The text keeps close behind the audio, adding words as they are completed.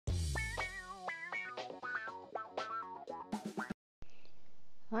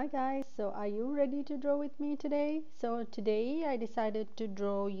Hi guys, so are you ready to draw with me today? So today I decided to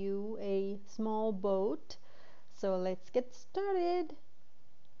draw you a small boat. So let's get started.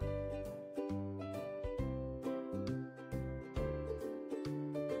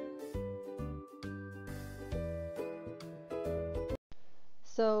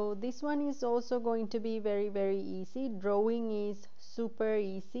 So this one is also going to be very easy. Drawing is super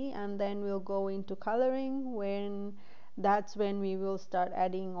easy, and then we'll go into coloring that's when we will start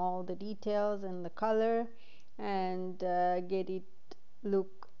adding all the details and the color and get it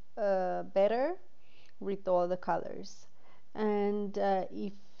look better with all the colors. And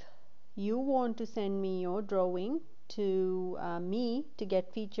if you want to send me your drawing to me to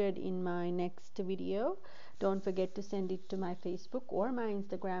get featured in my next video, don't forget to send it to my Facebook or my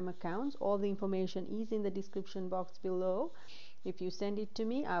Instagram accounts. All the information is in the description box below. If you send it to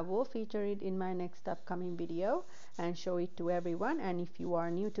me, I will feature it in my next upcoming video and show it to everyone. And if you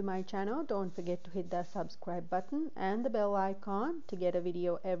are new to my channel, don't forget to hit that subscribe button and the bell icon to get a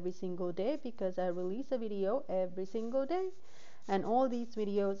video every single day, because I release a video every single day. And all these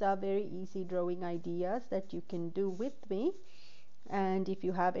videos are very easy drawing ideas that you can do with me. And if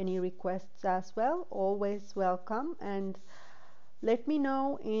you have any requests as well, always welcome, and let me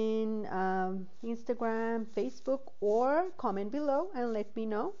know in Instagram, Facebook, or comment below and let me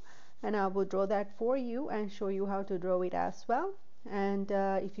know, and I will draw that for you and show you how to draw it as well. And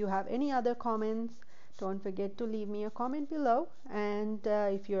if you have any other comments, don't forget to leave me a comment below. And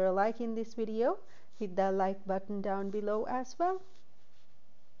if you're liking this video, hit that like button down below as well.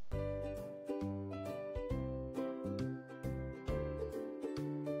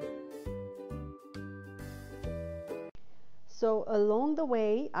 So along the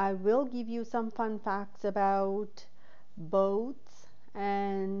way, I will give you some fun facts about boats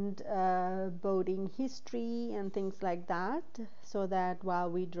and boating history and things like that, so that while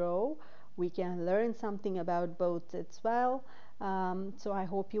we draw, we can learn something about boats as well. So I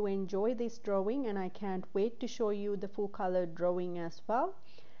hope you enjoy this drawing, and I can't wait to show you the full color drawing as well.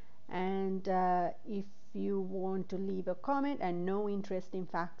 And if you want to leave a comment and know interesting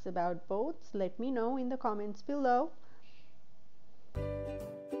facts about boats, let me know in the comments below.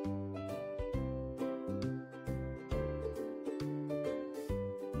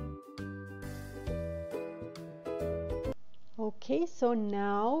 Okay, so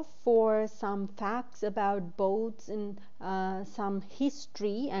now for some facts about boats and some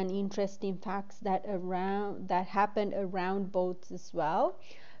history and interesting facts that happened around boats as well.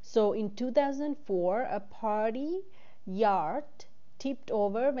 So in 2004, a party yacht tipped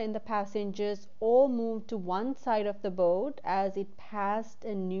over when the passengers all moved to one side of the boat as it passed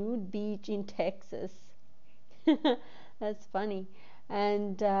a nude beach in Texas. That's funny.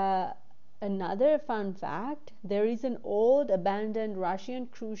 And another fun fact, there is an old abandoned Russian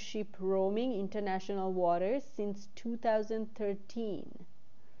cruise ship roaming international waters since 2013.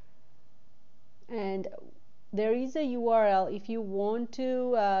 And there is a URL if you want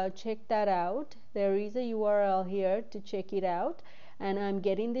to check that out. There is a URL here to check it out. And I'm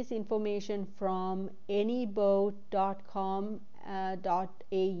getting this information from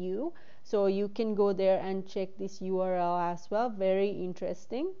anyboat.com.au. So you can go there and check this URL as well. Very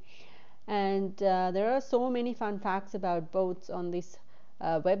interesting. And there are so many fun facts about boats on this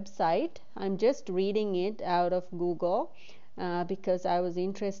website. I'm just reading it out of Google because I was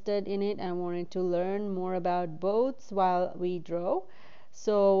interested in it and wanted to learn more about boats while we draw.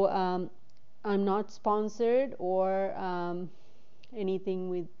 So I'm not sponsored or anything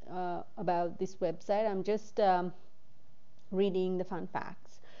with about this website. I'm just reading the fun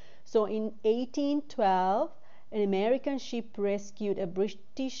facts. So in 1812, an American ship rescued a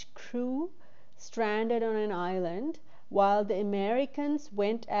British crew stranded on an island. While the Americans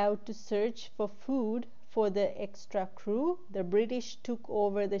went out to search for food for the extra crew, the British took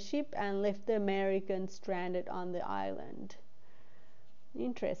over the ship and left the Americans stranded on the island.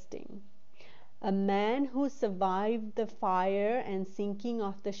 Interesting. A man who survived the fire and sinking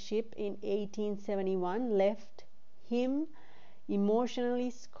of the ship in 1871 left him emotionally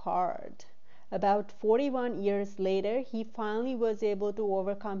scarred. About 41 years later, he finally was able to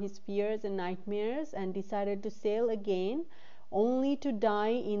overcome his fears and nightmares and decided to sail again, only to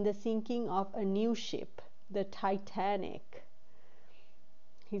die in the sinking of a new ship, the Titanic.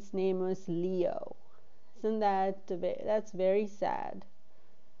 His name was Leo. Isn't that's very sad?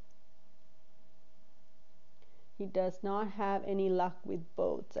 He does not have any luck with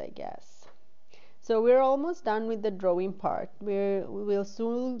boats, I guess. So we're almost done with the drawing part. We will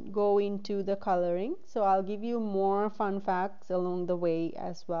soon go into the coloring. So I'll give you more fun facts along the way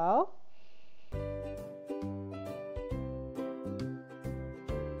as well.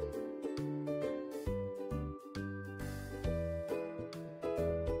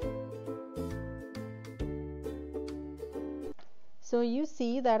 So you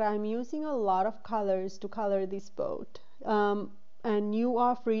see that I'm using a lot of colors to color this boat, and you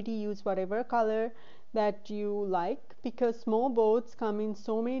are free to use whatever color that you like, because small boats come in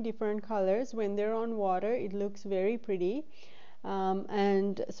so many different colors. When they're on water, it looks very pretty,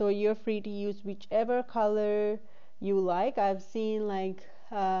 and so you're free to use whichever color you like. I've seen like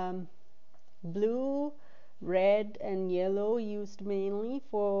blue, red and yellow used mainly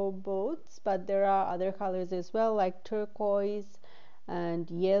for boats, but there are other colors as well, like turquoise and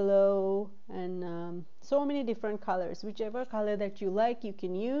yellow, and so many different colors. Whichever color that you like, you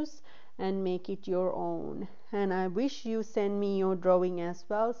can use and make it your own. And I wish you send me your drawing as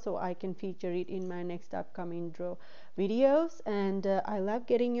well, so I can feature it in my next upcoming draw videos. And I love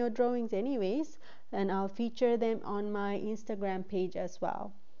getting your drawings anyways, and I'll feature them on my Instagram page as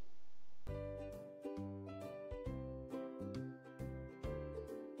well.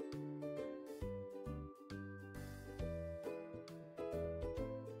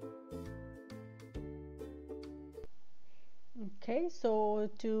 Okay, so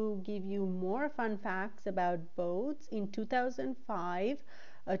to give you more fun facts about boats, in 2005,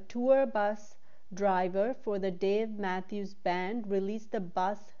 a tour bus driver for the Dave Matthews Band released the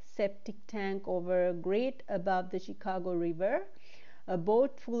bus septic tank over a grate above the Chicago River. A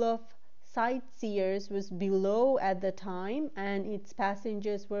boat full of sightseers was below at the time, and its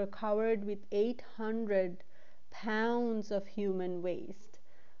passengers were covered with 800 pounds of human waste.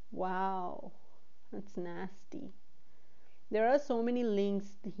 Wow, that's nasty. There are so many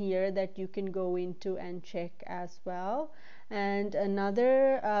links here that you can go into and check as well. And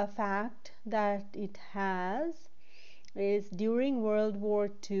another fact that it has is during World War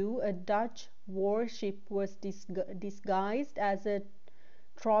II, a Dutch warship was disguised as a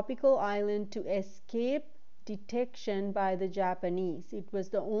tropical island to escape detection by the Japanese. It was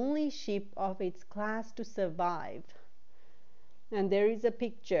the only ship of its class to survive. And there is a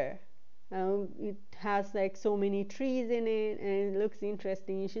picture. It has like so many trees in it, and it looks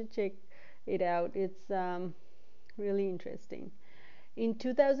interesting. You should check it out. It's really interesting. In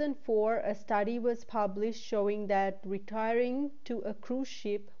 2004, a study was published showing that retiring to a cruise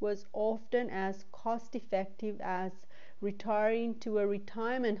ship was often as cost effective as retiring to a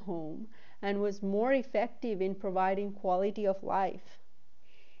retirement home, and was more effective in providing quality of life.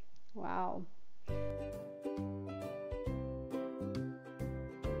 Wow.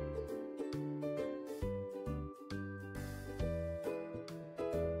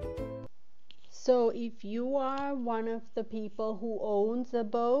 So if you are one of the people who owns a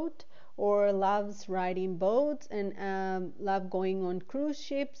boat or loves riding boats and love going on cruise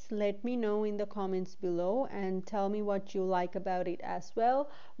ships, let me know in the comments below and tell me what you like about it as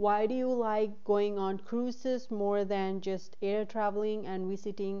well. Why do you like going on cruises more than just air traveling and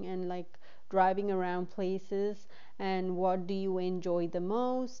visiting and like driving around places? And what do you enjoy the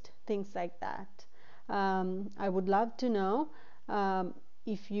most? Things like that. I would love to know.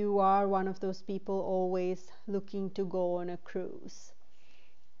 If you are one of those people always looking to go on a cruise.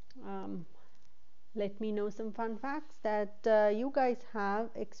 Let me know some fun facts that you guys have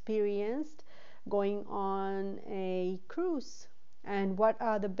experienced going on a cruise, and what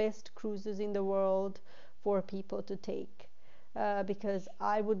are the best cruises in the world for people to take, because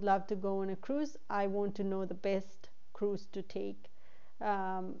I would love to go on a cruise. I want to know the best cruise to take.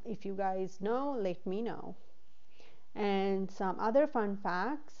 If you guys know, let me know. And some other fun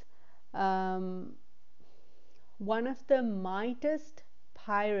facts. One of the mightiest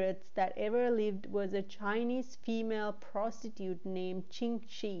pirates that ever lived was a Chinese female prostitute named Qing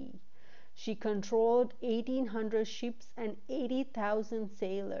Shi. She controlled 1,800 ships and 80,000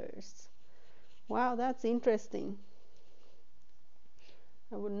 sailors. Wow, that's interesting.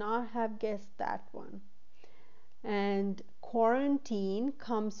 I would not have guessed that one. And quarantine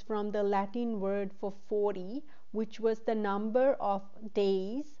comes from the Latin word for 40, which was the number of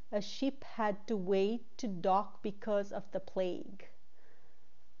days a ship had to wait to dock because of the plague.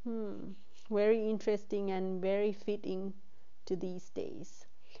 Very interesting and very fitting to these days.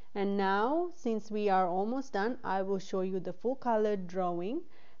 And now, since we are almost done, I will show you the full color drawing.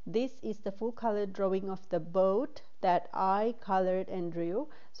 This is the full color drawing of the boat that I colored and drew.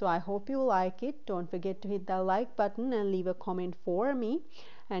 So I hope you like it. Don't forget to hit the like button and leave a comment for me.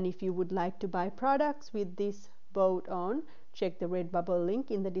 And if you would like to buy products with this boat on, check the Redbubble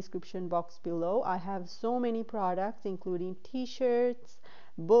link in the description box below. I have so many products including t-shirts,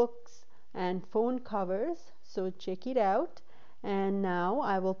 books and phone covers, so check it out. And now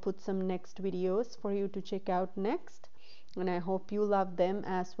I will put some next videos for you to check out next, and I hope you love them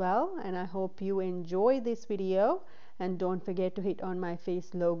as well, and I hope you enjoy this video. And don't forget to hit on my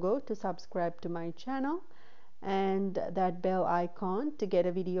face logo to subscribe to my channel. and that bell icon to get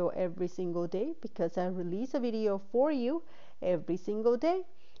a video every single day, because I release a video for you every single day.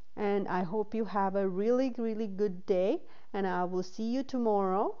 And I hope you have a really good day, and I will see you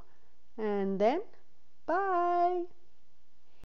tomorrow. And then bye.